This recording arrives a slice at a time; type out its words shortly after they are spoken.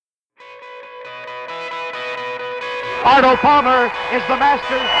Arnold Palmer is the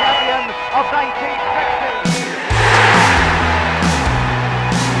Masters champion of 1960.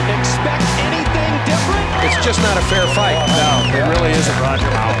 Expect anything different? It's just not a fair fight. No, it really isn't, Roger.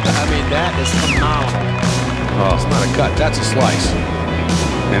 I mean, that is phenomenal. Oh, it's not a cut. That's a slice.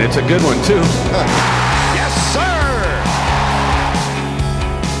 And it's a good one, too. Yes, sir!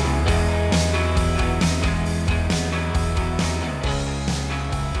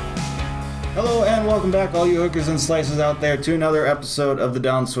 Hello and welcome back, all you hookers and slices out there, to another episode of the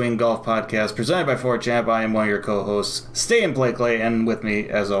Downswing Golf Podcast, presented by 4Champ. I am one of your co-hosts, Stay and Play Clay, and with me,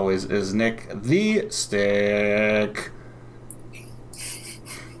 as always, is Nick the Stick.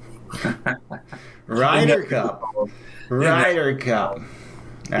 Ryder Cup. Ryder Cup.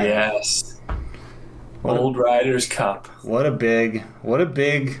 Yes. Old Ryder's Cup. What a big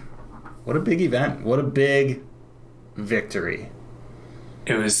event. What a big victory.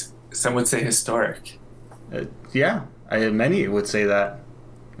 It was, some would say, historic. Many would say that.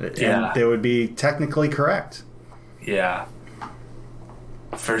 Yeah. And they would be technically correct. Yeah.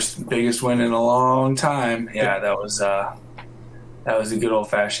 First biggest win in a long time. Yeah, that was a good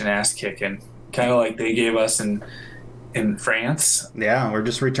old-fashioned ass kicking. Kind of like they gave us in France. Yeah, we're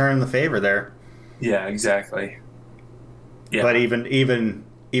just returning the favor there. Yeah, exactly. Yeah. But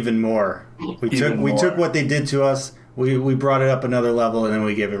even more. We took what they did to us. We brought it up another level, and then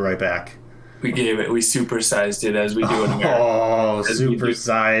we gave it right back. We supersized it as we do in America. Oh,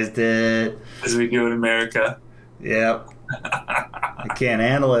 supersized it. As we do in America. Yep. They can't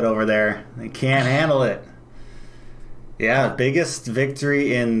handle it over there. They can't handle it. Yeah, biggest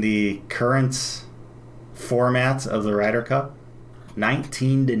victory in the current format of the Ryder Cup.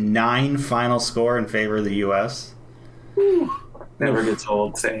 19-9 final score in favor of the U.S. Never gets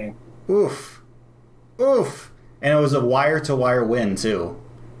old saying. Oof. And it was a wire-to-wire win, too.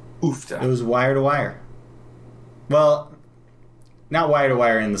 Oof. It was wire-to-wire. Well, not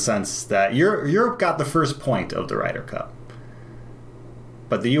wire-to-wire in the sense that Europe got the first point of the Ryder Cup.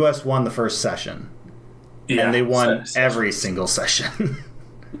 But the U.S. won the first session. Yeah, and they won every single session.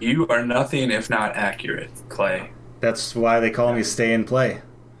 You are nothing if not accurate, Clay. That's why they call me Stay and Play.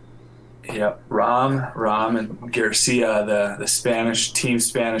 Yep. Rom and Garcia, the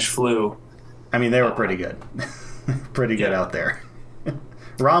Spanish flu. I mean, they were pretty good. Pretty good out there.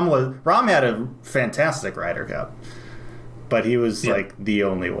 Rom had a fantastic Ryder Cup, but he was like the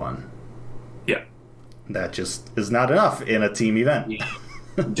only one. Yeah. That just is not enough in a team event. He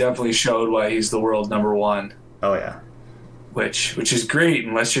definitely showed why he's the world number one. Oh yeah. Which is great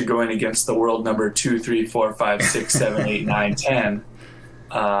unless you're going against the world number 2, 3, 4, 5, 6, 7, 8, 9, 10.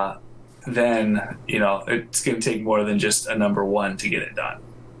 Then, it's going to take more than just a number one to get it done.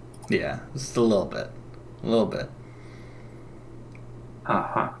 Yeah, just a little bit.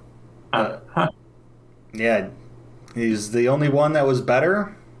 Yeah, he's the only one that was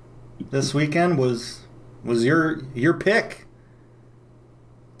better this weekend. Was your pick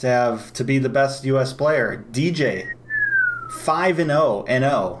to be the best U.S. player? DJ,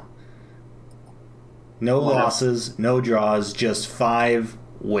 5-0. No losses, no draws, just 5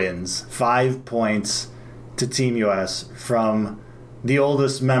 wins, 5 points to Team U.S. from the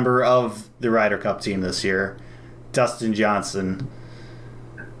oldest member of the Ryder Cup team this year, Dustin Johnson.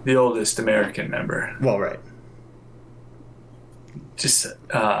 The oldest American member. Well, right. Just,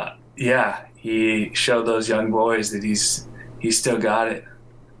 he showed those young boys that he's still got it.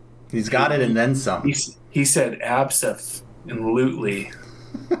 He's got it and then some. He said absolutely.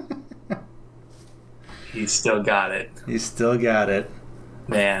 He's still got it. He's still got it.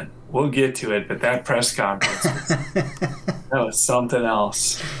 Man, we'll get to it, but that press conference, that was something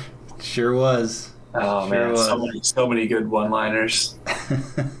else. Sure was. Oh, man, so many good one-liners.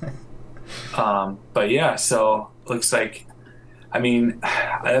 But yeah, so looks like,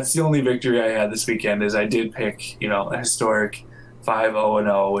 that's the only victory I had this weekend is I did pick, a historic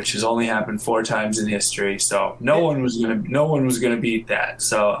 5-0-0, which has only happened 4 times in history. So no one was gonna beat that.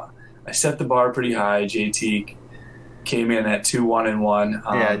 So I set the bar pretty high. JT came in at 2-1-1.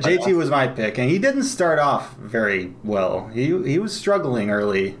 JT was my pick, and he didn't start off very well. He was struggling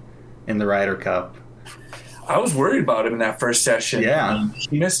early in the Ryder Cup. I was worried about him in that first session. Yeah,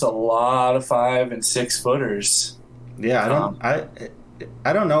 he missed a lot of 5 and 6 footers. Yeah,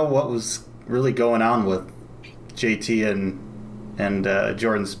 I don't know what was really going on with JT and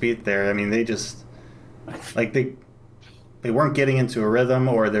Jordan Spieth there. I mean, they just they weren't getting into a rhythm,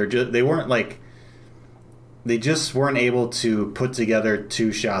 or they just weren't able to put together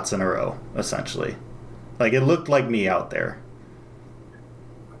 2 shots in a row. Essentially, it looked like me out there,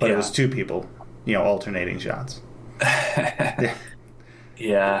 but it was 2 people. Alternating shots.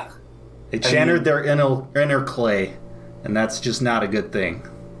 Yeah. They channeled their inner Clay and that's just not a good thing.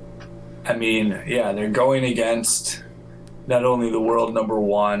 I mean, yeah, they're going against not only the world number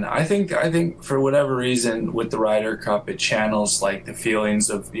one. I think for whatever reason with the Ryder Cup, it channels like the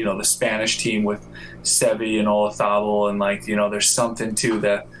feelings of the Spanish team with Seve and Olazabal, and there's something to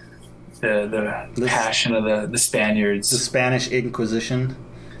the passion of the Spaniards. The Spanish Inquisition.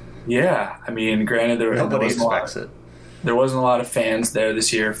 Yeah, I mean, granted, nobody expects it. There wasn't a lot of fans there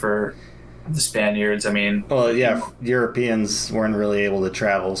this year for the Spaniards. I mean, well, yeah, Europeans weren't really able to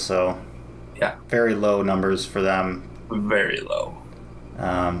travel, so yeah, very low numbers for them. Very low.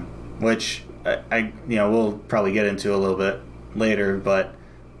 Which I we'll probably get into a little bit later, but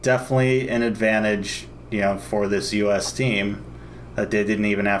definitely an advantage, for this U.S. team that they didn't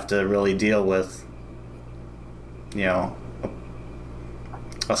even have to really deal with, a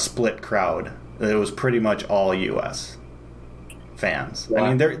split crowd. It was pretty much all U.S. fans. Yeah. I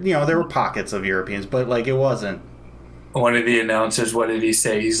mean, there were pockets of Europeans, but it wasn't. One of the announcers, what did he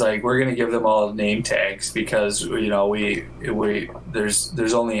say? He's like, we're going to give them all name tags because we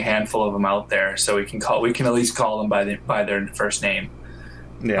there's only a handful of them out there, so we can at least call them by their first name.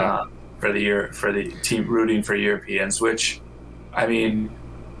 Yeah. For the team rooting for Europeans, which, I mean,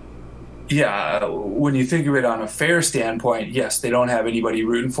 yeah, when you think of it on a fair standpoint, yes, they don't have anybody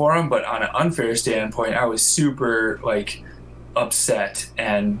rooting for them, but on an unfair standpoint, I was super upset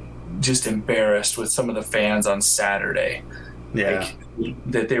and just embarrassed with some of the fans on Saturday. Yeah.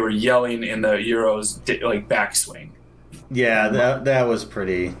 That they were yelling in the Euros backswing. Yeah, that was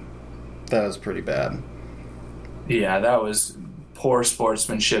pretty bad. Yeah, that was poor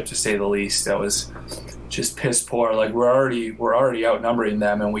sportsmanship to say the least. That was just piss poor. We're already outnumbering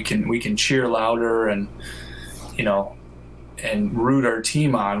them, and we can cheer louder and and root our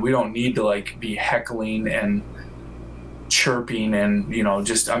team on. We don't need to be heckling and chirping and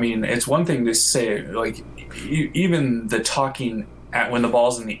it's one thing to say even the talking when the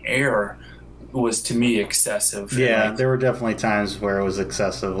ball's in the air was to me excessive. Yeah, there were definitely times where it was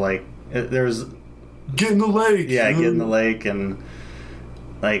excessive. There was get in the lake. Yeah, get in the lake, and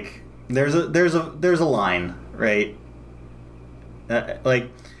there's a line, right? The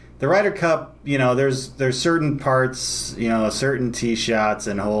Ryder Cup, there's certain parts, certain tee shots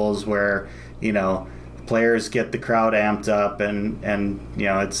and holes where players get the crowd amped up, and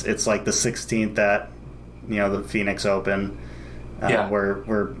it's like the 16th at the Phoenix Open, where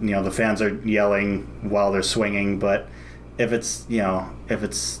the fans are yelling while they're swinging. But if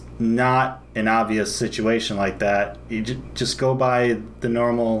it's not an obvious situation like that, you just go by the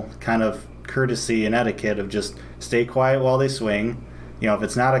normal kind of courtesy and etiquette of just stay quiet while they swing. If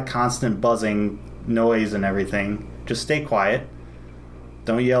it's not a constant buzzing noise and everything, just stay quiet.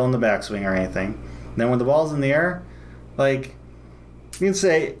 Don't yell in the backswing or anything. Then when the ball's in the air, you can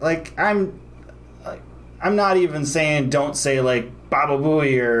say, I'm not even saying don't say Baba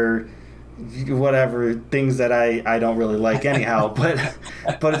Booey or whatever, things that I don't really like anyhow, but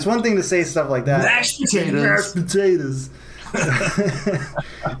it's one thing to say stuff like that. Mashed potatoes.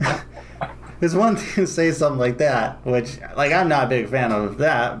 It's one thing to say something like that, which I'm not a big fan of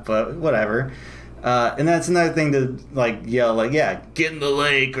that, but whatever. And that's another thing to yell yeah, get in the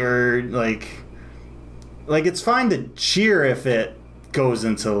lake, or it's fine to cheer if it goes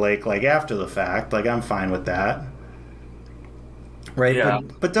into the lake after the fact. I'm fine with that, right? Yeah.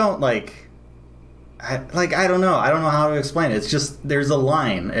 But don't I don't know how to explain it. It's just there's a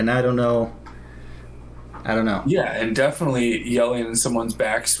line, and I don't know. Yeah, and definitely yelling in someone's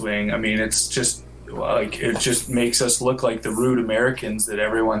backswing. I mean, it's just it just makes us look like the rude Americans that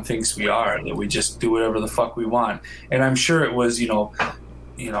everyone thinks we are. That we just do whatever the fuck we want. And I'm sure it was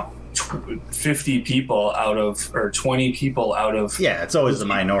 50 people out of, or 20 people out of. Yeah, it's always the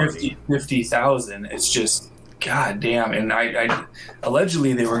minority. 50,000. It's just goddamn. And I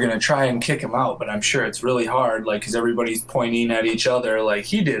allegedly they were going to try and kick him out, but I'm sure it's really hard, because everybody's pointing at each other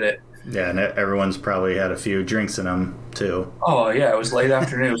he did it. Yeah, and everyone's probably had a few drinks in them too. Oh yeah, it was late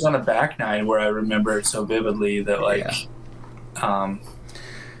afternoon. It was on a back nine where I remember it so vividly that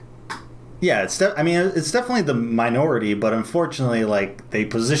Yeah, it's definitely the minority, but unfortunately, they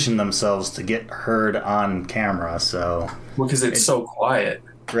position themselves to get heard on camera. So because it's so quiet,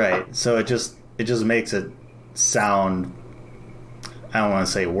 right? So it just makes it sound. I don't want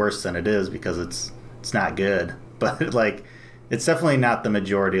to say worse than it is, because it's not good, but it's definitely not the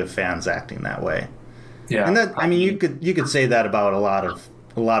majority of fans acting that way. Yeah, and that you could say that about a lot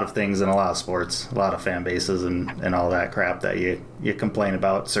of things in a lot of sports, a lot of fan bases and all that crap that you complain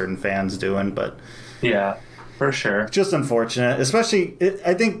about certain fans doing. But yeah, for sure, just unfortunate, especially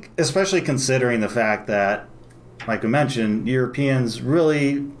considering the fact that, like we mentioned, Europeans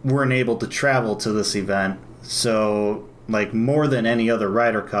really weren't able to travel to this event. So like more than any other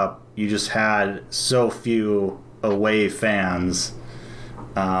Ryder Cup, you just had so few away fans.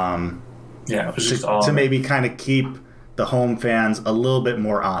 It was just to maybe kind of keep the home fans a little bit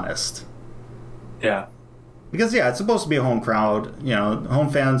more honest. Yeah. Because it's supposed to be a home crowd. Home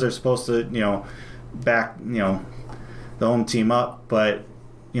fans are supposed to back the home team up. But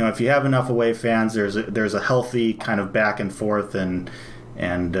if you have enough away fans, there's a healthy kind of back and forth and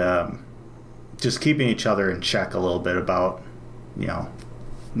just keeping each other in check a little bit about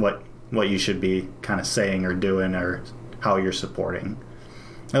what you should be kind of saying or doing or how you're supporting.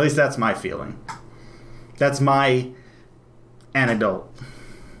 At least that's my feeling. That's my anecdote.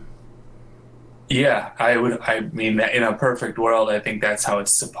 Yeah, I mean, in a perfect world, I think that's how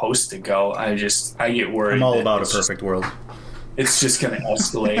it's supposed to go. I get worried. I'm all about a perfect world. It's just going to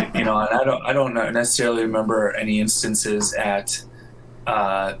escalate, and I don't necessarily remember any instances at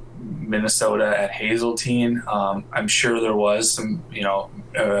Minnesota at Hazeltine. I'm sure there was some,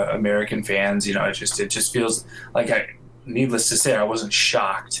 American fans. It just feels like needless to say, I wasn't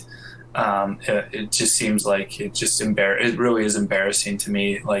shocked. It just seems like it really is embarrassing to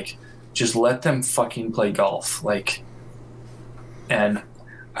me. Like, just let them fucking play golf. Like, and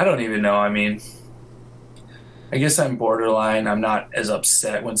I don't even know. I mean, I guess I'm borderline. I'm not as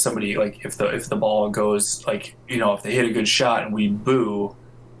upset when somebody, like, if the ball goes, like, if they hit a good shot and we boo.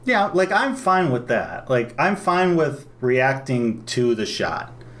 Yeah, like, I'm fine with that. Like, I'm fine with reacting to the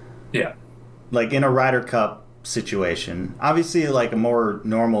shot. Yeah. Like, in a Ryder Cup situation. Obviously, like, a more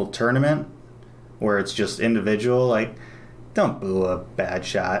normal tournament where it's just individual, like, don't boo a bad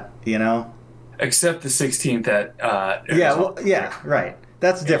shot, Except the 16th at right.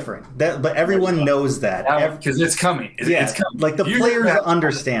 That's different. But everyone knows that. Because it's coming. It's coming. Like, the players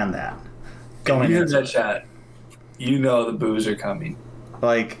understand that. Going into that shot, the boos are coming.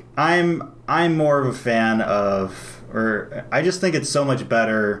 Like, I'm more of a fan of, or I just think it's so much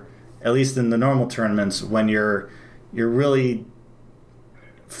better, at least in the normal tournaments, when you're really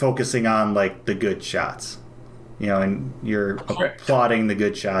focusing on, like, the good shots. And you're applauding the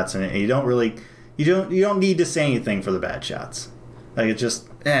good shots, and you don't need to say anything for the bad shots. Like, it just,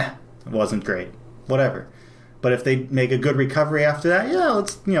 it wasn't great. Whatever. But if they make a good recovery after that,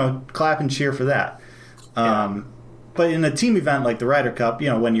 let's, clap and cheer for that. But in a team event like the Ryder Cup,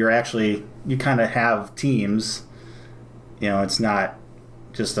 when you kind of have teams, it's not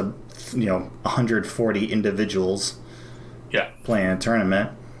just 140 individuals playing a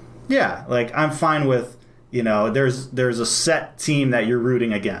tournament. Yeah, like, I'm fine with, there's a set team that you're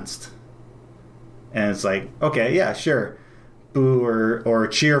rooting against. And it's like, okay, yeah, sure. Boo or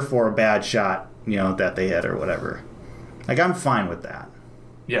cheer for a bad shot, that they hit or whatever. Like, I'm fine with that.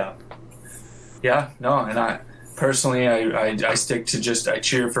 Yeah. Yeah, no, and I personally, I stick to I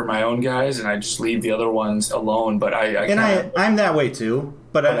cheer for my own guys and I just leave the other ones alone. But I'm that way too.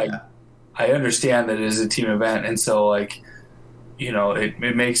 But I understand that it is a team event, and so, like,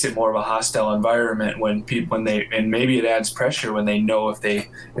 it makes it more of a hostile environment when maybe it adds pressure when they know if they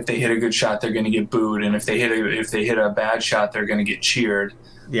hit a good shot they're going to get booed, and if they hit a bad shot they're going to get cheered.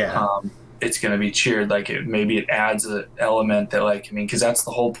 Yeah. It's going to be cheered. Like, maybe it adds an element that, like, because that's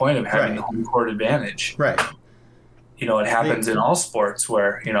the whole point of having the home court advantage. Right. It happens in all sports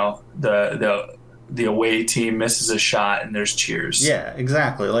where the away team misses a shot and there's cheers. Yeah,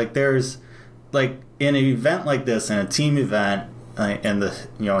 exactly. Like, there's, like, in an event like this, in a team event, and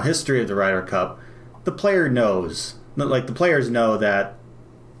the history of the Ryder Cup, the player knows, like, the players know that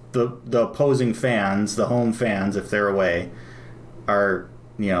the opposing fans, the home fans, if they're away, are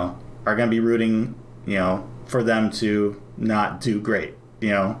going to be rooting for them to not do great.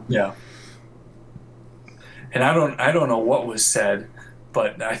 Yeah. And I don't know what was said,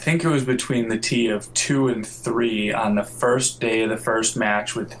 but I think it was between the tee of 2 and 3 on the first day of the first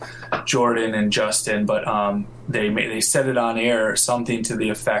match with Jordan and Justin. But they said it on air, something to the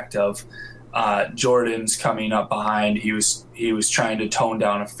effect of Jordan's coming up behind. He was trying to tone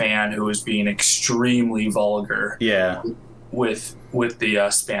down a fan who was being extremely vulgar. Yeah. With the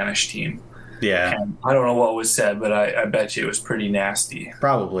Spanish team. Yeah. And I don't know what was said, but I bet you it was pretty nasty.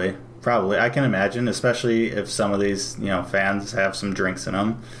 Probably. I can imagine, especially if some of these, fans have some drinks in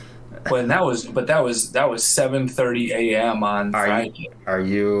them. Well, that was 7:30 a.m. on Friday. Are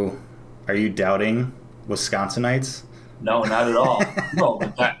you doubting Wisconsinites? No, not at all. No,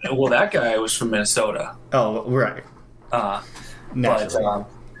 that guy was from Minnesota. Oh, right. Naturally.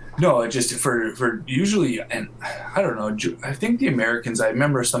 No, just for usually, and I don't know. I think the Americans, I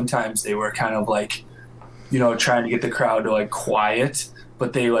remember sometimes they were kind of like, trying to get the crowd to, like, quiet.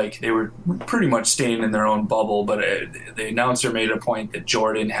 But they were pretty much staying in their own bubble. But the announcer made a point that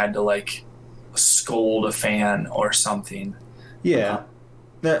Jordan had to, like, scold a fan or something. Yeah.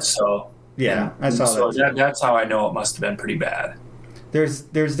 I saw that. That's how I know it must have been pretty bad. There's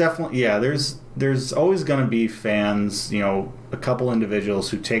definitely there's always going to be fans, a couple individuals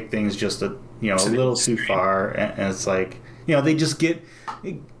who take things just a little too far, and it's like they just get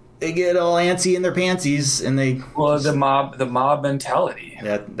all antsy in their pantsies, and the mob mentality.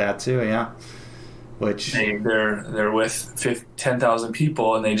 That too, yeah. Which they're with 10,000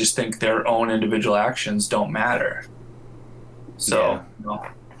 people, and they just think their own individual actions don't matter. So,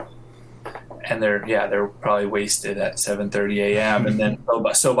 and they're probably wasted at 7:30 a.m. and then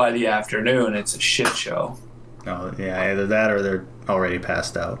so by the afternoon it's a shit show. Oh yeah, either that or they're already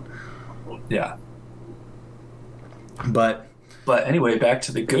passed out. Yeah. But anyway, back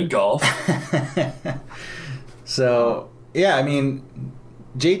to the good golf. So yeah, I mean,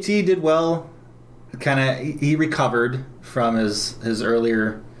 JT did well. He recovered from his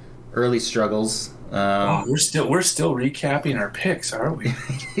early struggles. We're still recapping our picks, aren't we?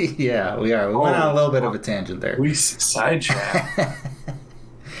 Yeah, we are. We went on a little bit of a tangent there. We sidetracked.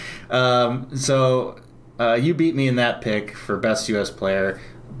 So you beat me in that pick for best U.S. player.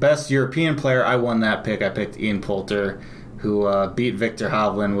 Best European player, I won that pick. I picked Ian Poulter, who beat Victor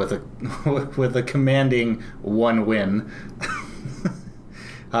Hovland with a commanding 1 win.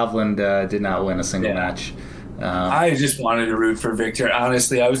 Hovland did not win a single match. I just wanted to root for Victor.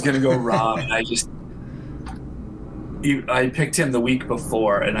 Honestly, I was going to go Rahm, and I picked him the week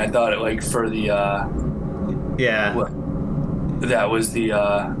before, and I thought it for the that was the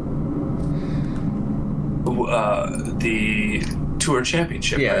Tour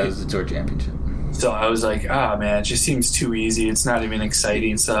Championship. Yeah, right? it was the Tour Championship. So I was like, man, it just seems too easy. It's not even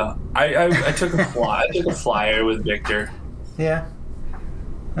exciting. So I took a fly. I took a flyer with Victor. Yeah.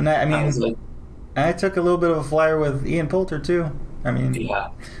 And I took a little bit of a flyer with Ian Poulter too. Yeah.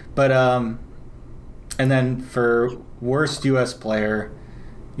 But and then for worst U.S. player,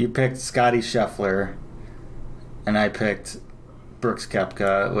 you picked Scotty Scheffler, and I picked Brooks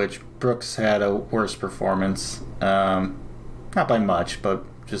Koepka, which Brooks had a worse performance. Not by much, but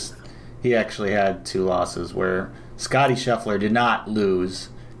just he actually had 2 losses where Scotty Scheffler did not lose.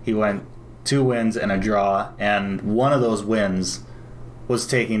 He went 2 wins and a draw, and one of those wins was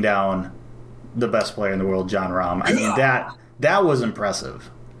taking down the best player in the world, Jon Rahm. I mean, that was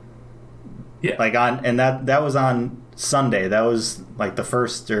impressive. Yeah. That was on Sunday. That was like the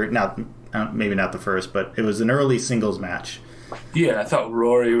first, or not, maybe not the first, but it was an early singles match. Yeah, I thought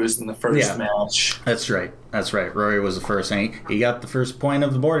Rory was in the first match. That's right. Rory was the first, and he got the first point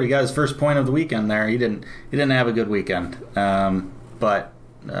of the board. He got his first point of the weekend there. He didn't have a good weekend. But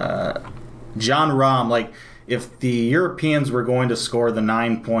Jon Rahm, if the Europeans were going to score the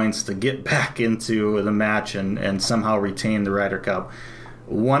 9 points to get back into the match and somehow retain the Ryder Cup,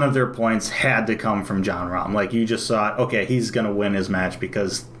 one of their points had to come from Jon Rahm. You just saw, okay, he's going to win his match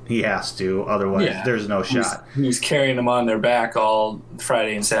because he has to. Otherwise, there's no shot. He was carrying them on their back all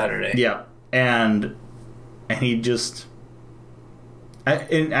Friday and Saturday. Yeah, and he just...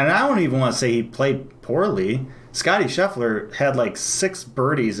 And I don't even want to say he played poorly. Scotty Scheffler had 6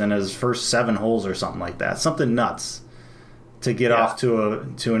 birdies in his first 7 holes or something like that. Something nuts to get off to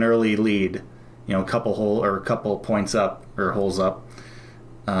an early lead. A couple points up or holes up.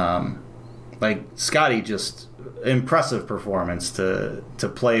 Scotty, just impressive performance to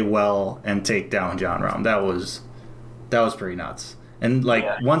play well and take down Jon Rahm. That was pretty nuts. And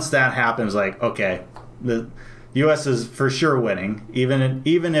once that happens, okay, the U.S. is for sure winning,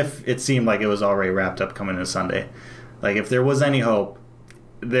 even if it seemed like it was already wrapped up coming into Sunday. If there was any hope,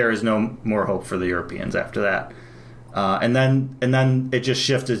 there is no more hope for the Europeans after that. And then it just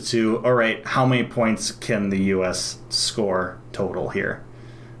shifted to, all right, how many points can the U.S. score total here?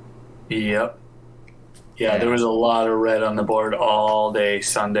 Yep. Yeah, there was a lot of red on the board all day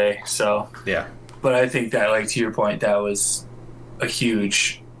Sunday. So yeah, but I think that, to your point, that was a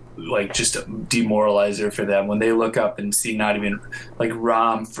huge, just a demoralizer for them when they look up and see not even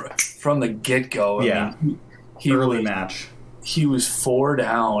Rahm from the get go. Yeah, early match. He was 4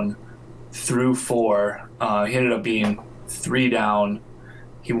 down through 4. He ended up being 3 down.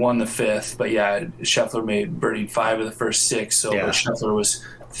 He won the 5th, but Scheffler birdied 5 of the first 6. So Scheffler was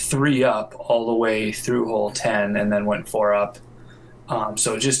 3 up all the way through hole 10 and then went 4 up.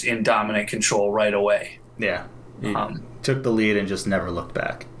 So just in dominant control right away. Yeah. He took the lead and just never looked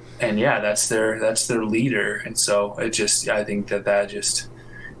back. And that's their leader. And so I think they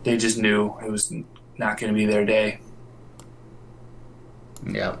just knew it was not going to be their day.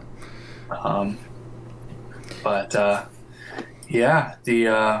 Yeah.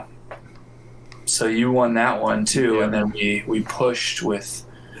 So you won that one too, and then we pushed with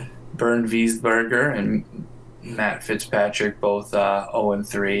Bernd Wiesberger and Matt Fitzpatrick, both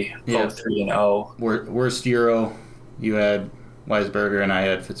 0-3, Yeah. both 3-0. Worst Euro, you had Weisberger and I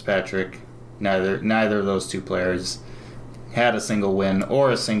had Fitzpatrick. Neither of those two players had a single win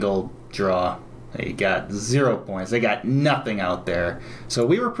or a single draw. They got 0 points. They got nothing out there. So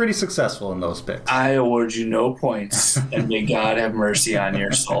we were pretty successful in those picks. I award you no points, and may God have mercy on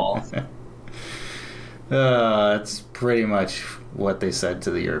your soul. That's pretty much what they said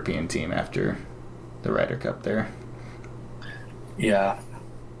to the European team after the Ryder Cup there. Yeah.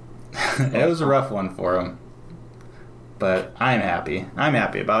 It was a rough one for them. But I'm happy. I'm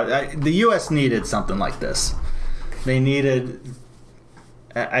happy about it. The U.S. needed something like this. They needed...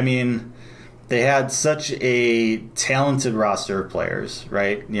 I mean... They had such a talented roster of players,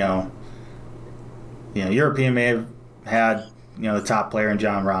 right? European may have had, the top player in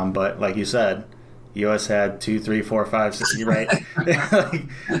John Rahm, but like you said, U.S. had 2, 3, 4, 5, 6, right?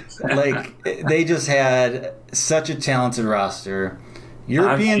 like they just had such a talented roster.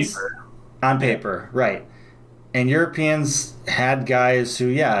 Europeans on paper, right? And Europeans had guys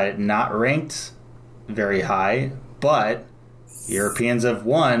who, not ranked very high, but Europeans have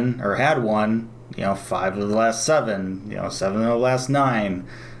won or had won, 5 of the last 7, 7 of the last 9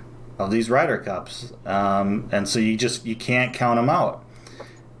 of these Ryder Cups. And so you can't count them out.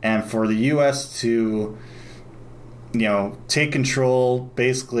 And for the U.S. to, take control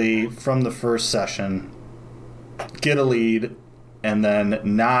basically from the first session, get a lead, and then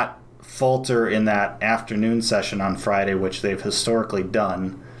not falter in that afternoon session on Friday, which they've historically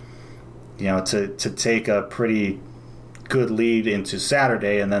done, to take a pretty good lead into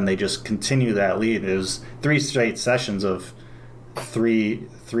Saturday, and then they just continue that lead. It was 3 straight sessions of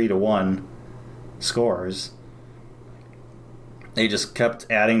 3-1 scores. They just kept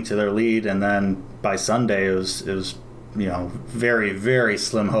adding to their lead, and then by Sunday it was very, very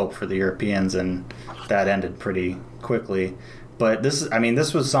slim hope for the Europeans, and that ended pretty quickly. But this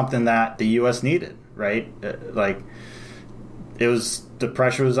was something that the U.S. needed, right? The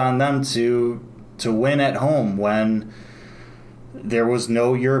pressure was on them to win at home when there was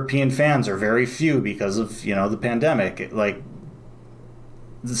no European fans, or very few, because of the pandemic. Like,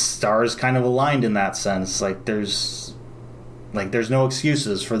 the stars kind of aligned in that sense. There's no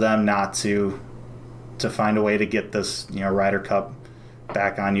excuses for them not to find a way to get this Ryder Cup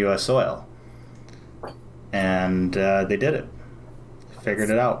back on U.S. soil, and they did it. Figured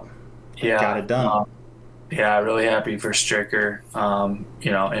it out. Got it done. Really happy for Stricker.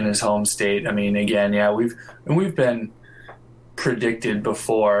 In his home state. I mean, again, we've been predicted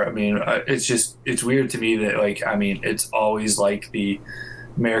before. I mean, it's weird to me that it's always like the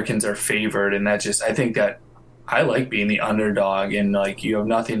Americans are favored, and I think that I like being the underdog, and you have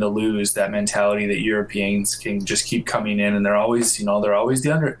nothing to lose. That mentality that Europeans can just keep coming in, and they're always the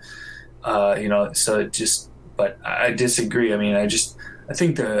under. But I disagree. I mean, I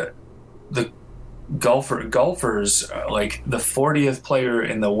think the golfers, like the 40th player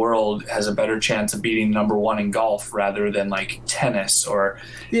in the world has a better chance of beating number 1 in golf rather than tennis or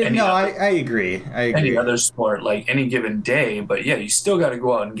I agree. Any other sport, any given day. But you still got to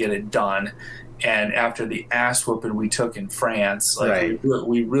go out and get it done. And after the ass whooping we took in France, right.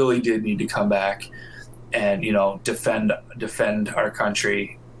 we really did need to come back and defend our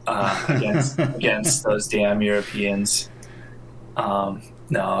country against those damn Europeans. I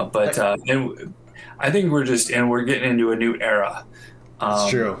think we're getting into a new era. It's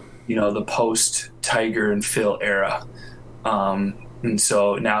true. The post Tiger and Phil era. And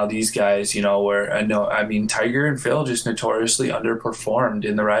so now these guys, Tiger and Phil just notoriously underperformed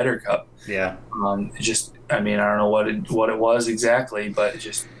in the Ryder Cup. Yeah. I don't know what it was exactly, but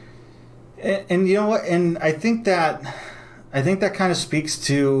just. And you know what? And I think that kind of speaks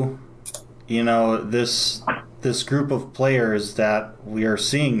to, this group of players that we are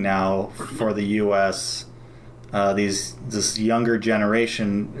seeing now for the U.S., this younger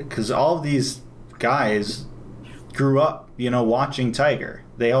generation, because all of these guys grew up, watching Tiger.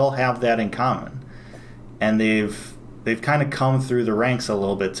 They all have that in common, and they've kind of come through the ranks a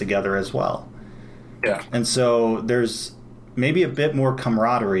little bit together as well. Yeah. And so there's maybe a bit more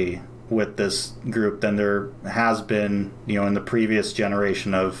camaraderie with this group than there has been, in the previous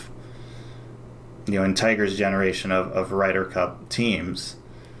generation of. In Tiger's generation of Ryder Cup teams.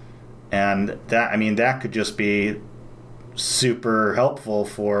 And that could just be super helpful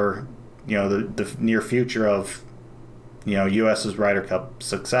for, the near future of, U.S.'s Ryder Cup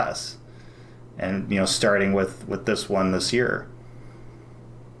success. And, starting with this one this year.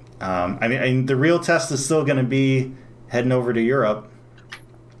 The real test is still going to be heading over to Europe.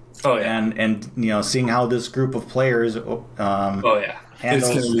 Oh, yeah. And seeing how this group of players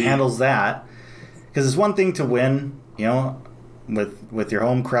handles that. Because it's one thing to win, with your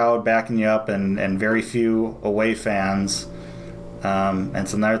home crowd backing you up and very few away fans. And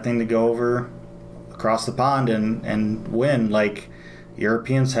it's another thing to go over across the pond and win like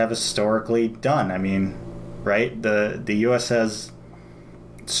Europeans have historically done. I mean, right? The U.S. has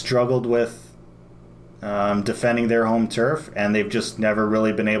struggled with defending their home turf, and they've just never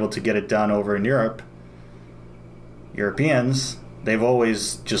really been able to get it done over in Europe. Europeans, they've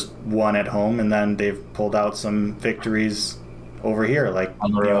always just won at home, and then they've pulled out some victories over here, like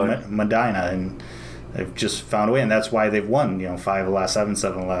Medina, and they've just found a way, and that's why they've won, 5 of the last 7,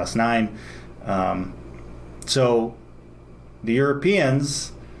 7 of the last 9. So the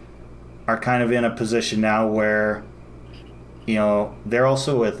Europeans are kind of in a position now where, they're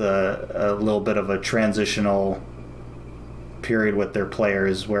also with a little bit of a transitional period with their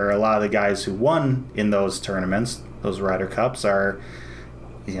players, where a lot of the guys who won in those tournaments, those Ryder Cups, are,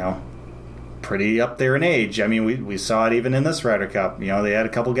 pretty up there in age. I mean, we saw it even in this Ryder Cup. They had a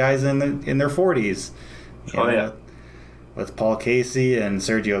couple guys in their 40s. With Paul Casey and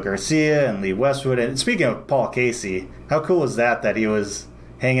Sergio Garcia and Lee Westwood. And speaking of Paul Casey, how cool was that he was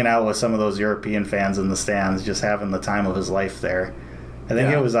hanging out with some of those European fans in the stands, just having the time of his life there. I think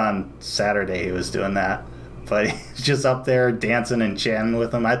it was on Saturday he was doing that. But he's just up there dancing and chanting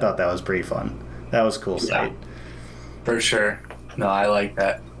with them. I thought that was pretty fun. That was a cool sight. For sure. No, I like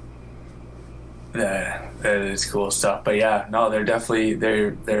that. That is cool stuff. But they're definitely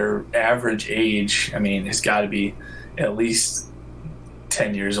their average age, has got to be at least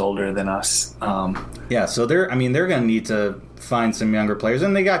 10 years older than us. So they're going to need to find some younger players,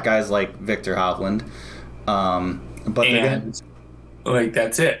 and they got guys like Victor Hovland. But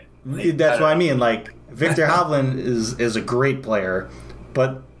that's it. That's what I mean. Like, Victor Hovland is a great player,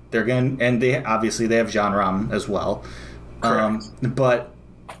 but they're going to, and they have Jean Rahm as well. But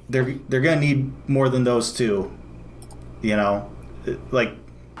they're going to need more than those two, like,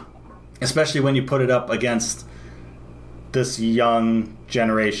 especially when you put it up against this young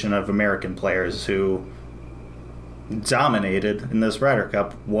generation of American players who dominated in this Ryder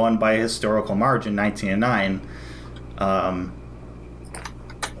Cup, won by a historical margin, 19-9.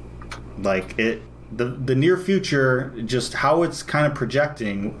 The near future, just how it's kind of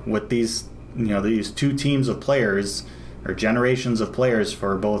projecting with these, these two teams of players or generations of players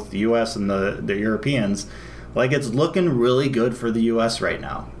for both the U.S. and the Europeans, like, it's looking really good for the U.S. right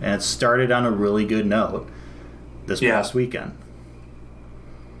now, and it started on a really good note this past weekend.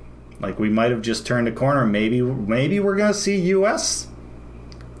 Like, we might have just turned a corner. Maybe we're going to see U.S.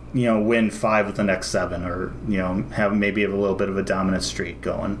 win 5 of the next 7, or have a little bit of a dominant streak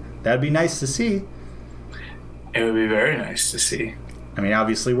going. That'd be nice to see. It would be very nice to see.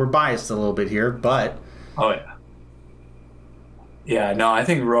 Obviously we're biased a little bit here, but I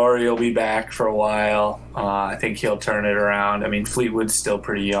think Rory will be back for a while. I think he'll turn it around. Fleetwood's still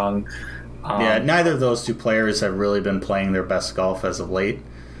pretty young. Neither of those two players have really been playing their best golf as of late.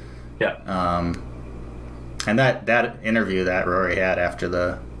 And that interview that Rory had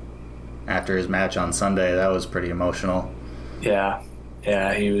after his match on Sunday, that was pretty emotional.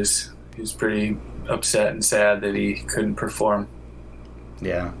 He was pretty upset and sad that he couldn't perform.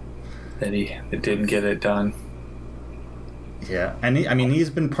 That he didn't get it done. And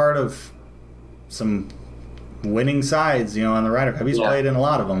he's been part of some winning sides, on the Ryder Cup. He's played in a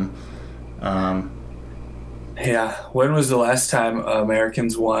lot of them. When was the last time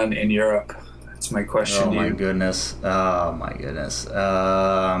Americans won in Europe? That's my question to you. Oh my goodness.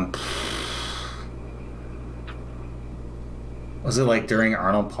 Was it like during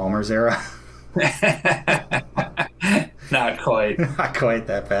Arnold Palmer's era? Not quite. Not quite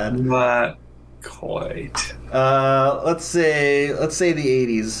that bad. Not quite. Let's say the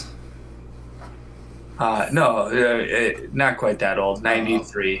 80s. No, not quite that old.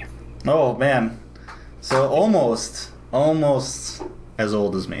 93. Oh man. So almost as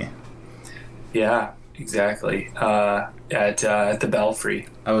old as me. Yeah, exactly. At the Belfry.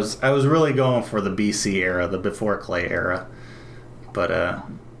 I was really going for the BC era, the before Clay era, but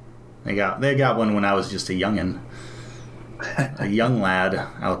they got one when I was just a youngin', a young lad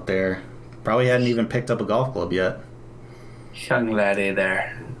out there. Probably hadn't even picked up a golf club yet. Young laddie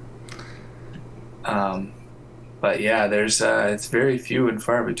there. But there's it's very few and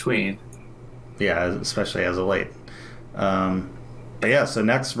far between. Yeah, especially as of late. But so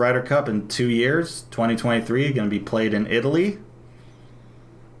next Ryder Cup in 2 years, 2023, going to be played in Italy.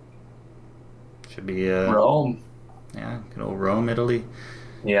 Should be Rome. Yeah, good old Rome, Italy.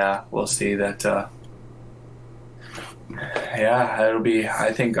 Yeah, we'll see that. yeah, it'll be.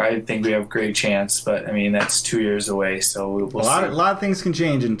 I think we have a great chance, but I mean that's 2 years away, so we'll see. A lot of things can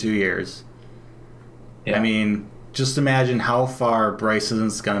change in 2 years. Yeah. I mean, just imagine how far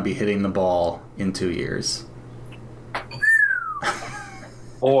Bryson's going to be hitting the ball in 2 years.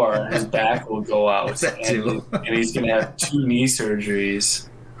 Or his back will go out, That too. and he's going to have 2 knee surgeries.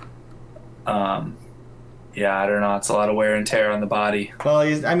 Yeah, I don't know. It's a lot of wear and tear on the body. Well,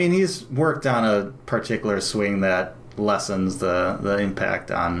 he's worked on a particular swing that lessens the impact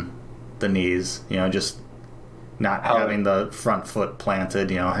on the knees. Just not having the front foot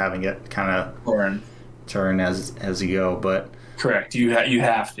planted. Having it kind of turn as you go. But correct, you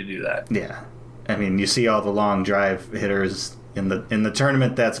have to do that. Yeah, I mean, you see all the long drive hitters in the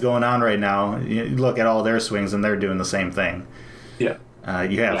tournament that's going on right now. You look at all their swings, and they're doing the same thing. Yeah,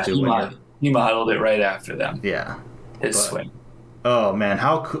 you have to. He modeled it right after them. Yeah, his swing. Oh man,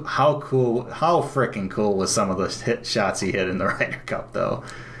 how freaking cool was some of the shots he hit in the Ryder Cup though?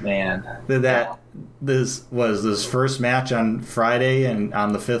 Man, this was his first match on Friday, and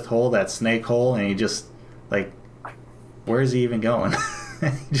on the 5th hole, that snake hole, and he just where is he even going?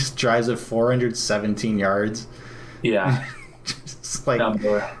 He just drives it 417 yards. Yeah, just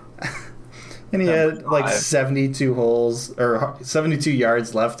number. And he had 72 holes or 72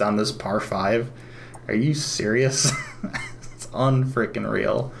 yards left on this par 5. Are you serious? It's unfreaking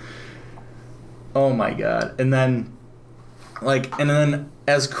real. Oh my god. And then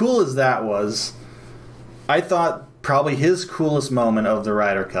as cool as that was, I thought probably his coolest moment of the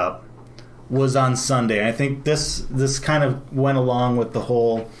Ryder Cup was on Sunday. I think this kind of went along with the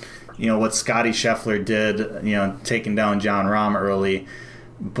whole, what Scotty Scheffler did, taking down John Rahm early,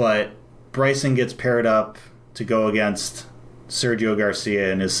 but Bryson gets paired up to go against Sergio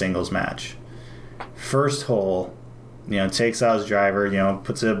Garcia in his singles match. First hole, takes out his driver,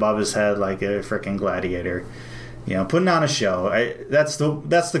 puts it above his head like a freaking gladiator, putting on a show. That's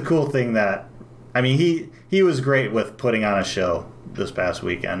the cool thing that, I mean, he was great with putting on a show this past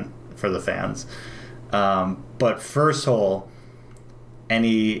weekend for the fans. But first hole, and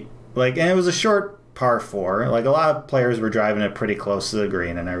it was a short par 4. A lot of players were driving it pretty close to the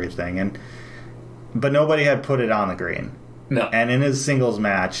green and everything, but nobody had put it on the green. No. And in his singles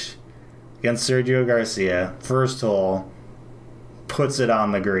match against Sergio Garcia, first hole, puts it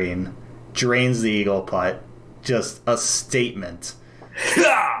on the green, drains the eagle putt, just a statement.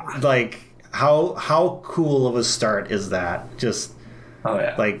 How cool of a start is that? Just, oh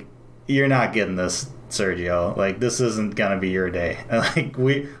yeah, you're not getting this, Sergio. This isn't gonna be your day.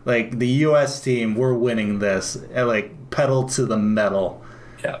 The U.S. team, we're winning this. Pedal to the metal.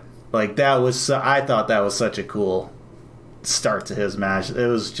 Yeah. That was. I thought that was such a cool start to his match. It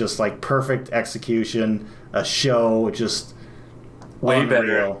was just perfect execution, a show, just way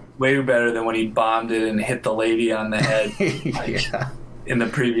unreal. Way better than when he bombed it and hit the lady on the head. Yeah. In the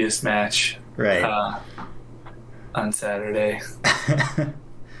previous match, right? On Saturday.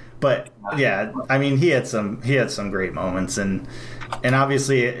 But yeah, I mean, he had some great moments, and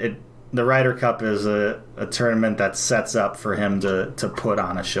obviously the Ryder Cup is a tournament that sets up for him to put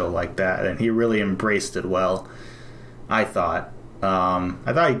on a show like that, and he really embraced it well. I thought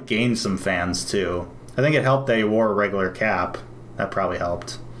he gained some fans too. I think it helped that he wore a regular cap. That probably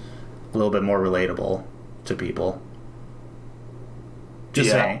helped. A little bit more relatable to people.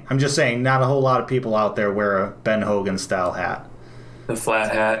 Saying. I'm just saying, not a whole lot of people out there wear a Ben Hogan style hat. The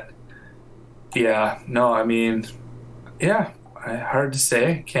flat hat. Yeah, no, I mean, yeah, hard to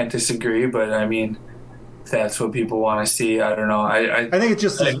say. Can't disagree, but I mean, if that's what people want to see, I don't know. I think it's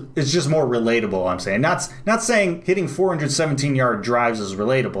just more relatable. I'm saying, not saying hitting 417-yard drives is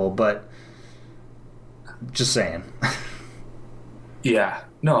relatable, but just saying. Yeah,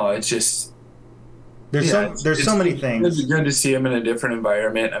 no, it's just there's so many things. It's good to see him in a different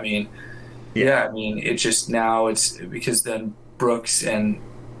environment. I mean, I mean, it's just now it's because then Brooks and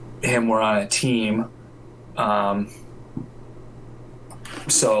him were on a team,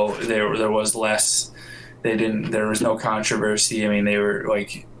 so there was less. There was no controversy. I mean, they were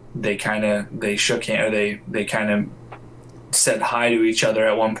they shook hands. They kind of said hi to each other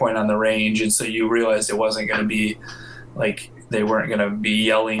at one point on the range, and so you realized it wasn't going to be they weren't going to be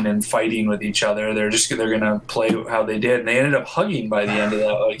yelling and fighting with each other. They're going to play how they did, and they ended up hugging by the end of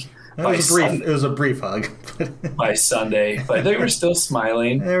that. It was a brief hug by Sunday, but they were still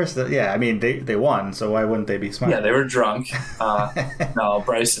smiling. They were still, I mean, they won, so why wouldn't they be smiling? Yeah, they were drunk. No,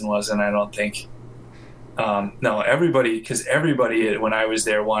 Bryson wasn't. I don't think. No, because everybody when I was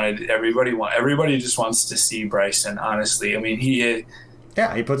there everybody just wants to see Bryson. Honestly, I mean, he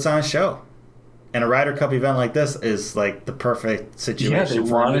puts on a show, and a Ryder Cup event like this is the perfect situation. Yeah, they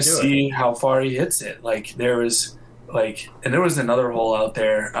want to see how far he hits it. There was. and there was another hole out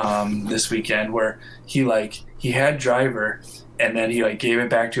there this weekend where he had driver, and then he gave it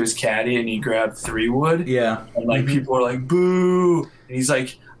back to his caddy and he grabbed 3-wood. Yeah. And people were like, boo. And he's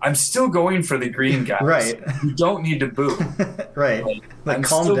like, I'm still going for the green, guys. Right. You don't need to boo. Right. I'm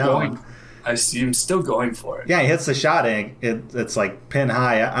calm still down. I'm still going for it. Yeah, he hits the shot and it's pin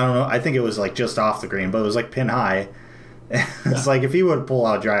high. I don't know. I think it was just off the green, but it was pin high. It's if he would pull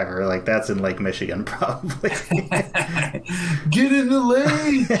out driver, that's in Lake Michigan probably. Get in the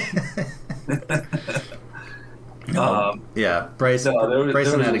lane. Yeah, Bryson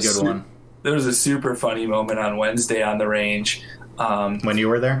had a good one. There was a super funny moment on Wednesday on the range. When you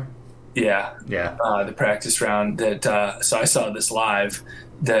were there? Yeah. Yeah. The practice round that so I saw this live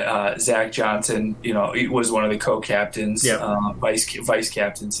that Zach Johnson, he was one of the co-captains, yep. vice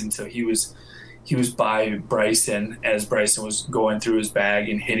captains, and so he was by Bryson as Bryson was going through his bag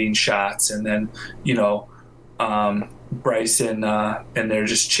and hitting shots, and then Bryson and they're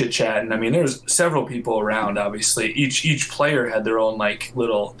just chit-chatting. I mean, there's several people around, obviously. Each player had their own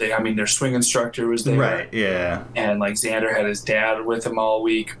their swing instructor was there. Right, yeah. And Xander had his dad with him all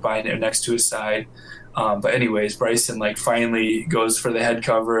week next to his side. But anyways, Bryson finally goes for the head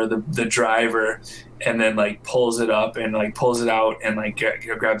cover, the driver, and then pulls it up and pulls it out and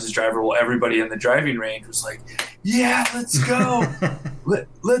grabs his driver. Well, everybody in the driving range was like, yeah, let's go.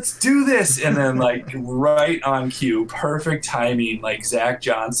 Let's do this. And then right on cue, perfect timing, Zach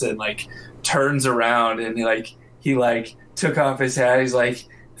Johnson turns around and he took off his hat. He's like,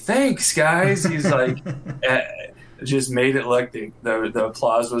 thanks guys. He's just made it look the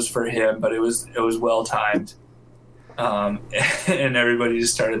applause was for him, but it was well timed. And everybody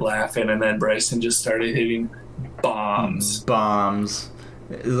just started laughing, and then Bryson just started hitting bombs.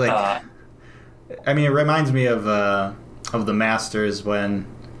 It reminds me of the Masters when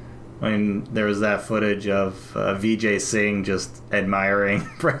there was that footage of Vijay Singh just admiring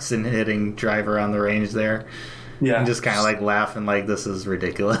Bryson hitting driver on the range there. Yeah. And just kind of laughing this is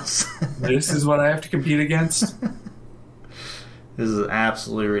ridiculous. This is what I have to compete against? This is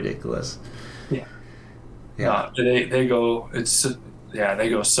absolutely ridiculous. Yeah. Yeah. No, they go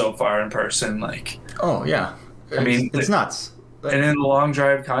so far in person. Oh, yeah. It's nuts. And in the long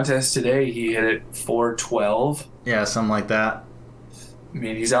drive contest today, he hit it 412. Yeah, something like that. I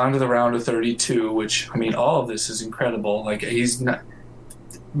mean, he's on to the round of 32, which, all of this is incredible. He's not...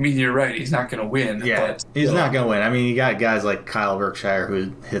 you're right. He's not going to win. Yeah, but he's not going to win. You got guys like Kyle Berkshire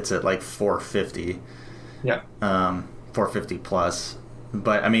who hits it 450. Yeah. 450 plus.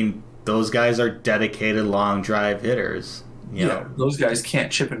 But, those guys are dedicated long drive hitters. You know. Those guys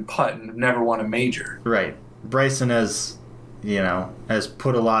can't chip and putt and have never won a major. Right. Bryson has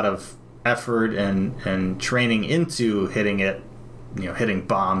put a lot of effort and training into hitting it, hitting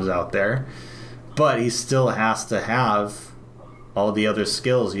bombs out there. But he still has to have all the other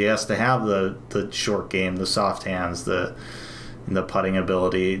skills. He has to have the short game, the soft hands, the putting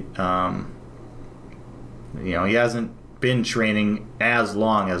ability. He hasn't been training as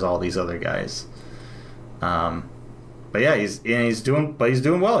long as all these other guys. But yeah, he's doing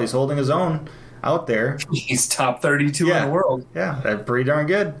well. He's holding his own out there. He's top 32 in the world. Yeah, that's pretty darn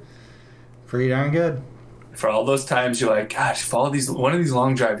good. Pretty darn good. For all those times you're like, gosh, if one of these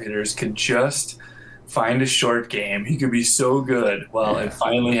long drive hitters could just find a short game, he could be so good. Well, It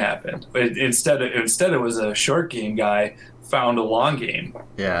finally happened. Instead it was a short game guy found a long game.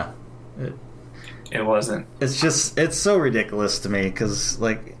 Yeah. It wasn't. It's so ridiculous to me because,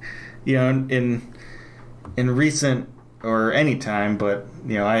 in recent or any time, but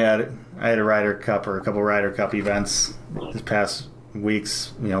I had a Ryder Cup or a couple Ryder Cup events this past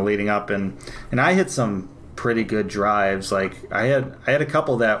weeks, leading up, and I hit some pretty good drives. I had a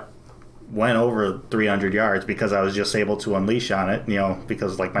couple that went over 300 yards because I was just able to unleash on it,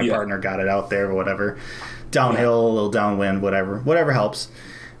 because my partner got it out there or whatever, downhill, a little downwind, whatever helps.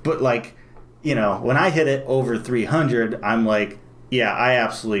 But when I hit it over 300, I'm I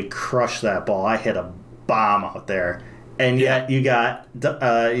absolutely crushed that ball. I hit a bomb out there. And yet you got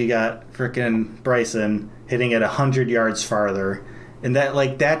frickin' Bryson hitting it 100 yards farther. And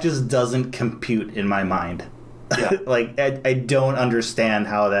that just doesn't compute in my mind. Yeah. I don't understand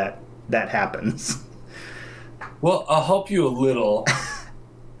how that happens. Well, I'll help you a little.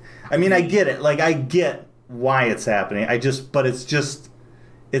 I get it. I get why it's happening. But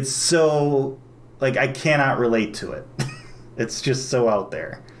it's so, I cannot relate to it. It's just so out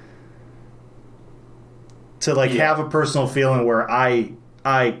there. To, have a personal feeling where I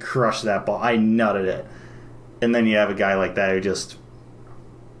crushed that ball. I nutted it. And then you have a guy like that who just,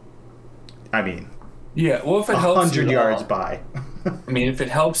 yeah, well, if it helps 100 you yards all, by. if it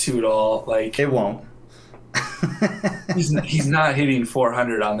helps you at all, It won't. he's not hitting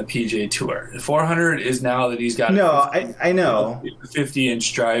 400 on the PGA Tour. 400 is now that he's got I know a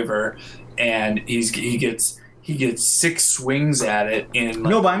 50-inch driver, and he gets 6 swings at it in.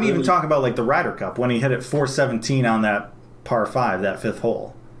 No, but I'm even talking about like the Ryder Cup when he hit it 417 on that par 5, that 5th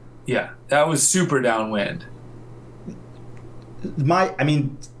hole. Yeah, that was super downwind.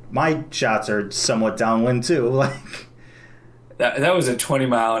 My shots are somewhat downwind too. Like that was a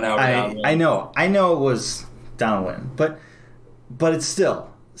 20-mile-an-hour downwind. I know it was downwind, but it's still.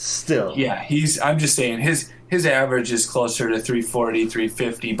 Yeah, I'm just saying his average is closer to 340,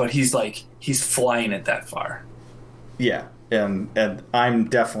 350, but he's flying it that far. Yeah, and I'm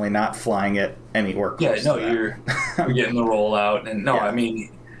definitely not flying it anywhere close. Yeah, no, you're getting the rollout, and no, yeah. I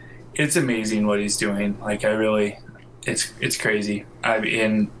mean, it's amazing what he's doing. Like it's crazy.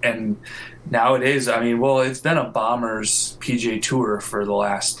 And nowadays, I mean, well, it's been a Bombers PGA Tour for the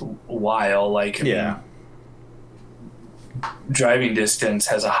last while. Like, I mean, driving distance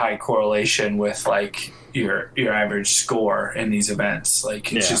has a high correlation with like your average score in these events.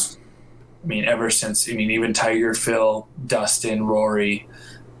 Like, it's just, I mean, ever since, I mean, even Tiger, Phil, Dustin, Rory,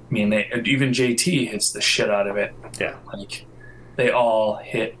 I mean, even JT hits the shit out of it. Yeah. Like, they all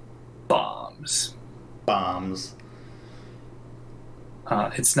hit bombs.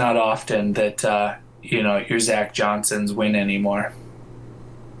 It's not often that, your Zach Johnsons win anymore.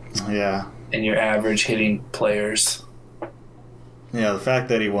 Yeah. And your average hitting players. Yeah, the fact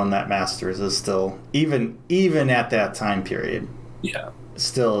that he won that Masters is still, even at that time period,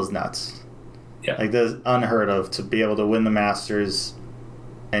 still is nuts. Yeah. Like, that's unheard of to be able to win the Masters,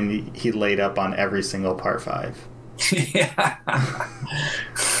 and he laid up on every single par 5. Yeah.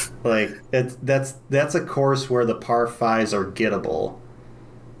 Like, that's a course where the par 5s are gettable,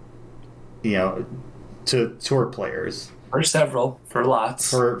 to tour players. For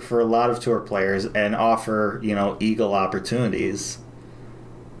lots. For a lot of tour players, and offer, eagle opportunities.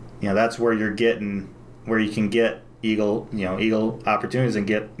 That's where you can get eagle opportunities and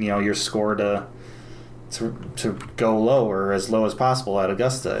get, your score to go low or as low as possible at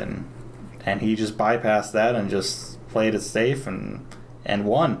Augusta, and he just bypassed that and just played it safe and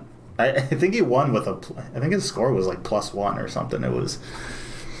won. I think he won with I think his score was like +1 or something. It was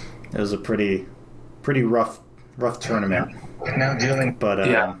a pretty rough tournament. Now dealing, but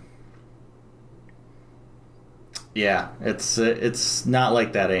it's not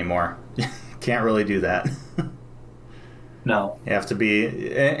like that anymore. Can't really do that. No, you have to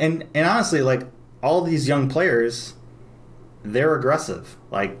be, and honestly, like, all these young players, they're aggressive.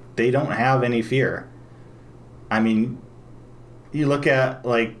 Like, they don't have any fear. I mean, you look at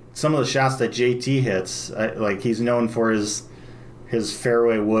like some of the shots that JT hits. Like, he's known for his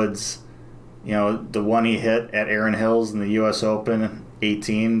fairway woods. The one he hit at Erin Hills in the U.S. Open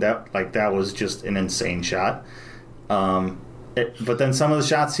 18, that was just an insane shot. But then some of the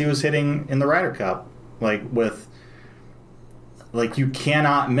shots he was hitting in the Ryder Cup, you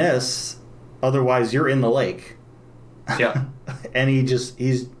cannot miss, otherwise you're in the lake. Yeah. And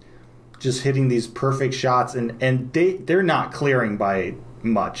he's just hitting these perfect shots, and they're not clearing by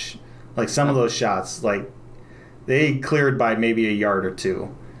much. Like, some of those shots, like, they cleared by maybe a yard or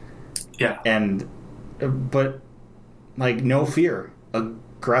two. Yeah. But like, no fear,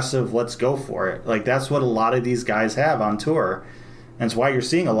 aggressive, let's go for it. Like, that's what a lot of these guys have on tour. And it's why you're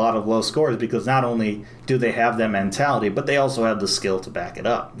seeing a lot of low scores, because not only do they have that mentality, but they also have the skill to back it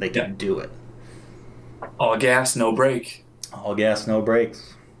up. They can do it. All gas, no brake. All gas, no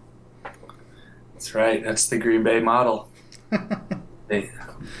brakes. That's right. That's the Green Bay model.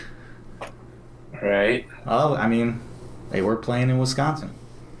 Right. Oh, I mean, they were playing in Wisconsin.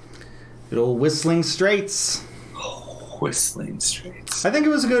 Good old Whistling Straits. Whistling Straits. I think it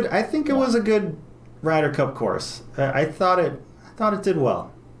was a good Ryder Cup course. I thought it did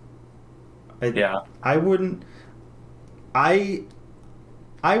well. I wouldn't mind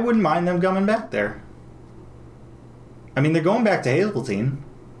them coming back there. I mean, they're going back to Hazeltine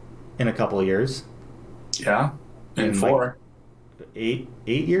in a couple of years. Yeah. In 4. Like 8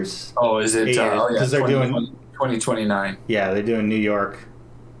 years? Oh, is it? Because they're doing 2029. Yeah, they're doing New York.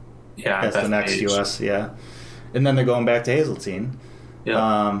 Yeah, that's the next US. Yeah, and then they're going back to Hazeltine.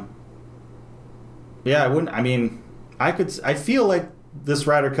 Yeah. I wouldn't. I mean, I feel like this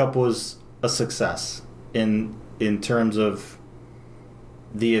Ryder Cup was a success in terms of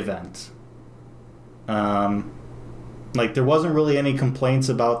the event. Like, there wasn't really any complaints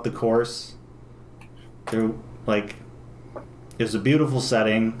about the course. It was a beautiful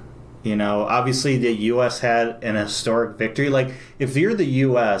setting. Obviously the U.S. had an historic victory. Like, if you're the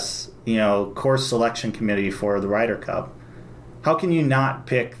U.S., course selection committee for the Ryder Cup, how can you not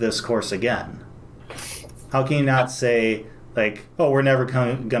pick this course again? How can you not say, like, oh, we're never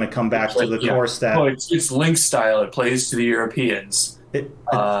going to come back to the course that... Oh, it's link style. It plays to the Europeans.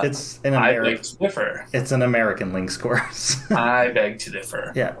 It's an I American... beg to differ. It's an American links course. I beg to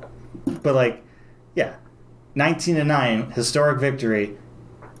differ. Yeah. But, like, yeah. 19-9, historic victory.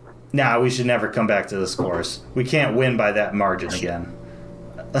 Nah, we should never come back to this course. We can't win by that margin again.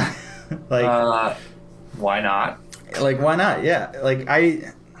 Like... why not? Like, why not? Yeah. Like,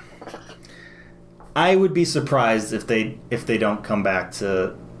 I would be surprised if they don't come back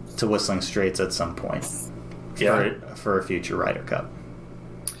to Whistling Straits at some point. Yeah. For a future Ryder Cup.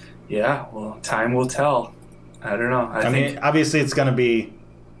 Yeah, well, time will tell. I don't know. I think mean, obviously it's going to be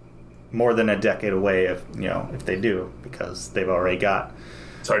more than a decade away if they do, because they've already got...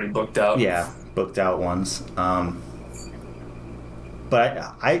 It's already booked out. Yeah, booked out ones.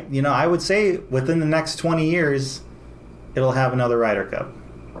 But I would say within the next 20 years, it'll have another Ryder Cup.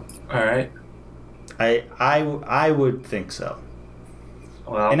 All right. I would think so.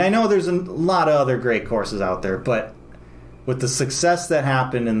 Well, and I know there's a lot of other great courses out there, but with the success that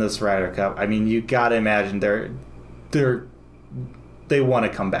happened in this Ryder Cup, I mean, you got to imagine they want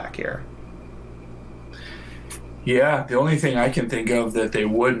to come back here. Yeah, the only thing I can think of that they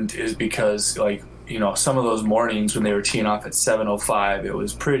wouldn't is because, like, some of those mornings when they were teeing off at 7:05, it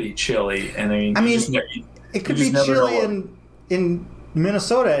was pretty chilly, and it could be chilly in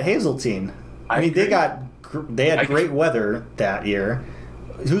Minnesota at Hazeltine. I mean, they had great weather that year.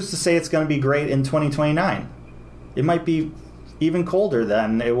 Who's to say it's going to be great in 2029? It might be even colder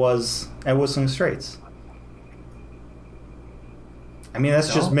than it was at Whistling Straits. I mean,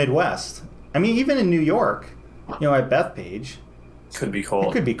 that's just Midwest. I mean, even in New York, at Bethpage, could be cold.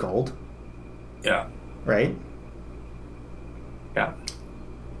 It could be cold. Yeah. Right? Yeah.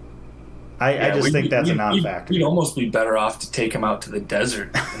 I just think that's a non-factor. We'd almost be better off to take them out to the desert.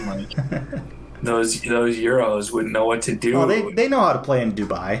 And like those Euros wouldn't know what to do. Oh, they know how to play in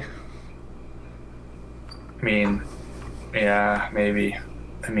Dubai. I mean, yeah, maybe.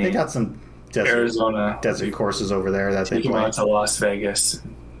 I mean, they got some Arizona desert courses over there that they take them play. out to Las Vegas.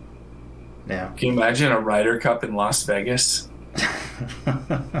 Yeah. Can you imagine a Ryder Cup in Las Vegas?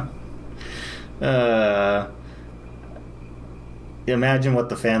 Imagine what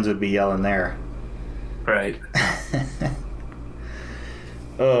the fans would be yelling there. Right.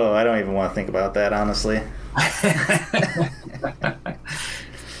 Oh, I don't even want to think about that, honestly.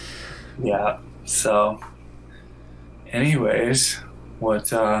 Yeah. So, anyways,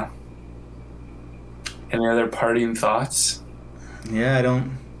 what? Any other parting thoughts? Yeah, I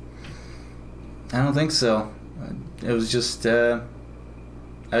don't think so. It was just I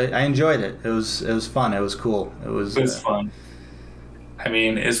enjoyed it. It was fun. It was cool. It was fun. I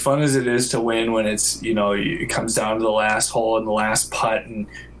mean, as fun as it is to win when it's, it comes down to the last hole and the last putt and,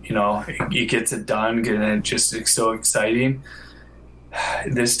 it gets it done and it just is so exciting.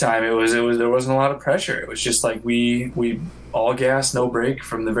 This time there wasn't a lot of pressure. It was just like we all gas, no break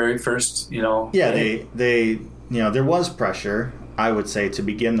from the very first, Yeah, they there was pressure, I would say, to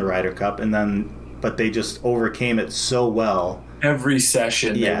begin the Ryder Cup, but they just overcame it so well. Every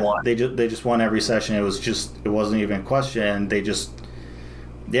session they won. They just won every session. It wasn't even a question. They just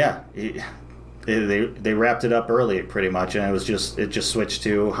they wrapped it up early pretty much, and it just switched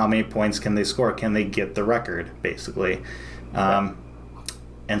to how many points can they score? Can they get the record, basically?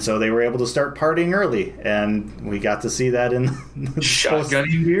 And so they were able to start partying early, and we got to see that in the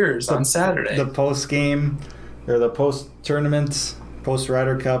shotgunning beers on Saturday. The post-game or the post-tournament,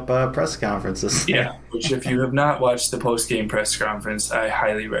 post-Ryder Cup press conferences. Yeah, which if you have not watched the post-game press conference, I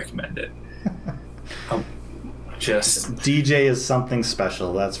highly recommend it. Just DJ is something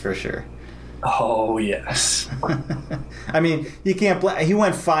special, that's for sure. Oh, yes. I mean, you can't he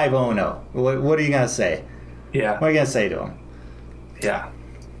went 5-0. What are you going to say? Yeah. What are you going to say to him? Yeah.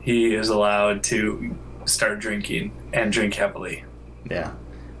 He is allowed to start drinking and drink heavily. Yeah.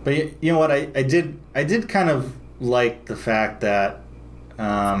 But you know what? I did kind of like the fact that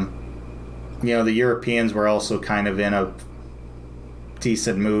the Europeans were also kind of in a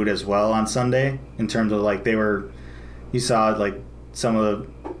decent mood as well on Sunday, in terms of like you saw like some of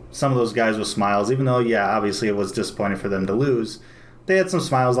those guys with smiles, even though obviously it was disappointing for them to lose. They had some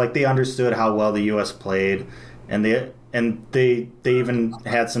smiles, like they understood how well the U.S. played, and they even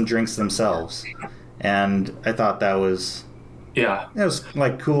had some drinks themselves, and I thought that was it was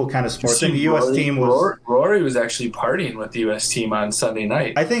like cool kind of sport thing. The U.S. team was Rory was actually partying with the U.S. team on Sunday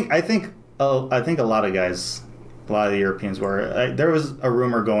night. I think a lot of guys, a lot of the Europeans were. There was a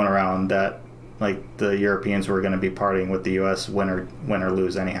rumor going around that like the Europeans were going to be partying with the U.S. win or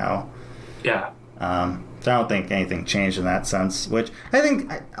lose anyhow. Yeah. So I don't think anything changed in that sense, which I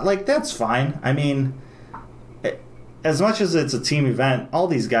think like that's fine. I mean, as much as it's a team event, all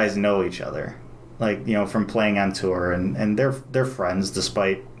these guys know each other, like, from playing on tour, and they're friends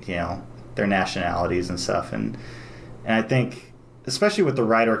despite their nationalities and stuff, and I think especially with the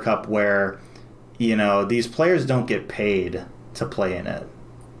Ryder Cup where these players don't get paid to play in it,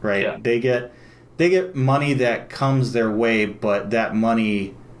 right? Yeah. They get money that comes their way, but that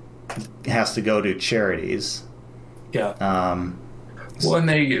money has to go to charities. Yeah. Well, and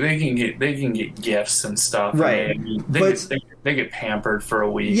they can get gifts and stuff. Right. They get pampered for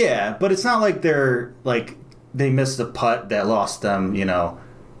a week. Yeah, but it's not like they're like they missed a putt that lost them, $1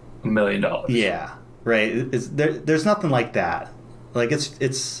 million. Yeah, right. There's nothing like that. Like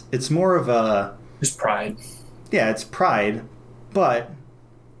it's more of a It's pride. Yeah, it's pride, but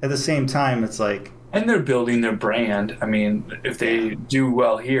at the same time, it's like. And they're building their brand. I mean, if they do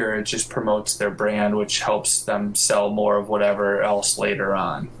well here, it just promotes their brand, which helps them sell more of whatever else later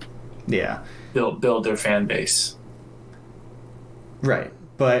on. Yeah. Build their fan base. Right.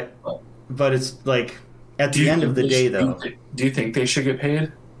 But it's like at the end of the day, though. Do you think they should get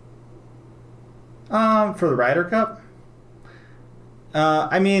paid? For the Ryder Cup?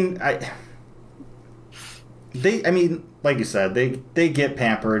 I mean, like you said, they get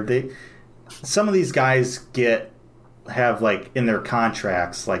pampered. Some of these guys have like in their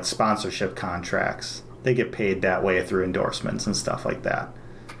contracts, like sponsorship contracts. They get paid that way through endorsements and stuff like that.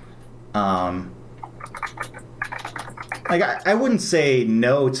 Like I wouldn't say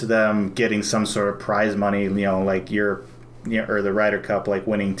no to them getting some sort of prize money, like or the Ryder Cup, like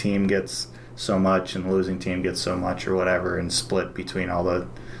winning team gets so much and losing team gets so much or whatever, and split between all the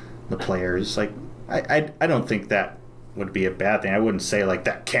players. Like I don't think that would be a bad thing. I wouldn't say like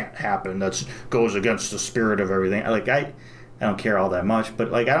that can't happen. That goes against the spirit of everything. Like I don't care all that much, but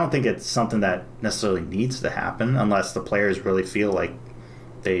like I don't think it's something that necessarily needs to happen unless the players really feel like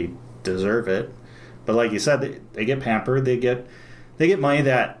they deserve it. But like you said, they get pampered. They get money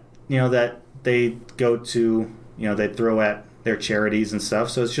that that they go to they throw at their charities and stuff.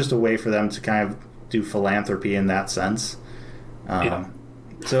 So it's just a way for them to kind of do philanthropy in that sense.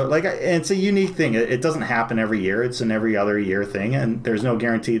 So like it's a unique thing. It doesn't happen every year. It's an every other year thing, and there's no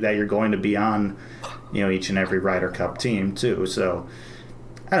guarantee that you're going to be on each and every Ryder Cup team too. So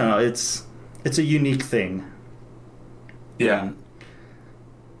I don't know. It's a unique thing. Yeah.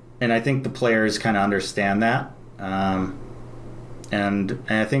 And I think the players kind of understand that, and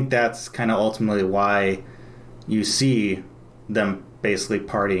I think that's kind of ultimately why you see them basically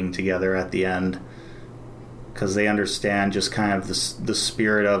partying together at the end, because they understand just kind of the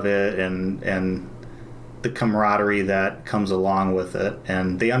spirit of it and the camaraderie that comes along with it,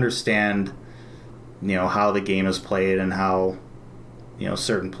 and they understand how the game is played and how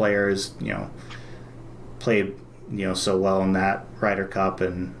certain players played so well in that Ryder Cup,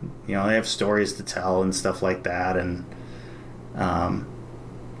 and they have stories to tell and stuff like that, and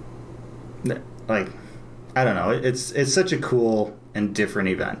like I don't know, it's such a cool and different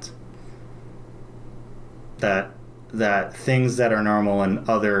event that things that are normal in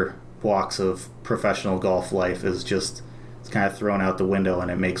other walks of professional golf life is just it's kind of thrown out the window,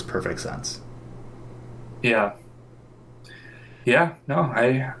 and it makes perfect sense. Yeah. Yeah, no,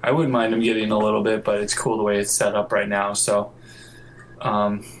 I wouldn't mind them getting a little bit, but it's cool the way it's set up right now. So,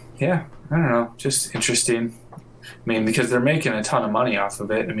 yeah, I don't know, just interesting. I mean, because they're making a ton of money off of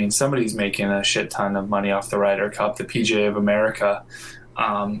it. I mean, somebody's making a shit ton of money off the Ryder Cup, the PGA of America,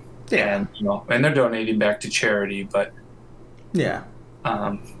 and and they're donating back to charity. But yeah,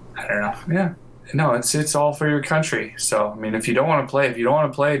 I don't know. Yeah, no, it's all for your country. So, I mean, if you don't want to play,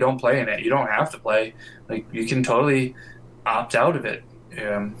 don't play in it. You don't have to play. Like, you can totally opt out of it.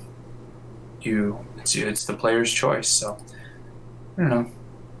 It's the player's choice. So I don't know,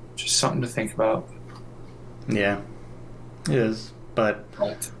 just something to think about. Yeah, it is, but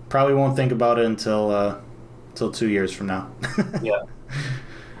probably won't think about it until 2 years from now. Yeah,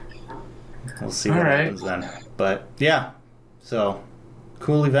 we'll see what happens then. But yeah, so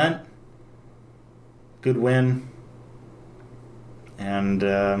cool event, good win, and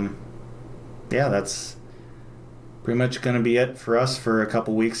yeah, that's pretty much going to be it for us for a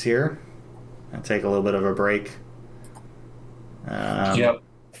couple weeks here. I'll take a little bit of a break. Yep.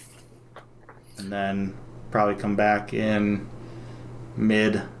 And then probably come back in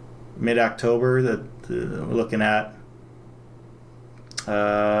mid-October. We're looking at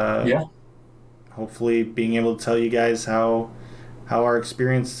hopefully being able to tell you guys how our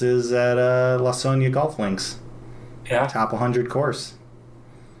experience is at Lawsonia Golf Links. Yeah. Top 100 course.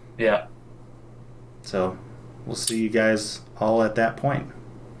 Yeah. So we'll see you guys all at that point.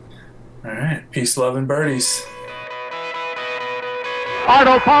 All right. Peace, love, and birdies.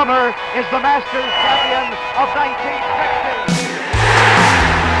 Arnold Palmer is the Masters champion of 1960.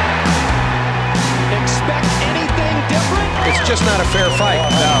 Expect anything different? It's just not a fair fight.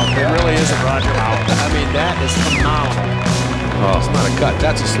 No, it really isn't, Roger. I mean, that is phenomenal. Oh, it's not a cut.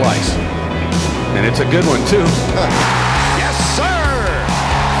 That's a slice. And it's a good one, too.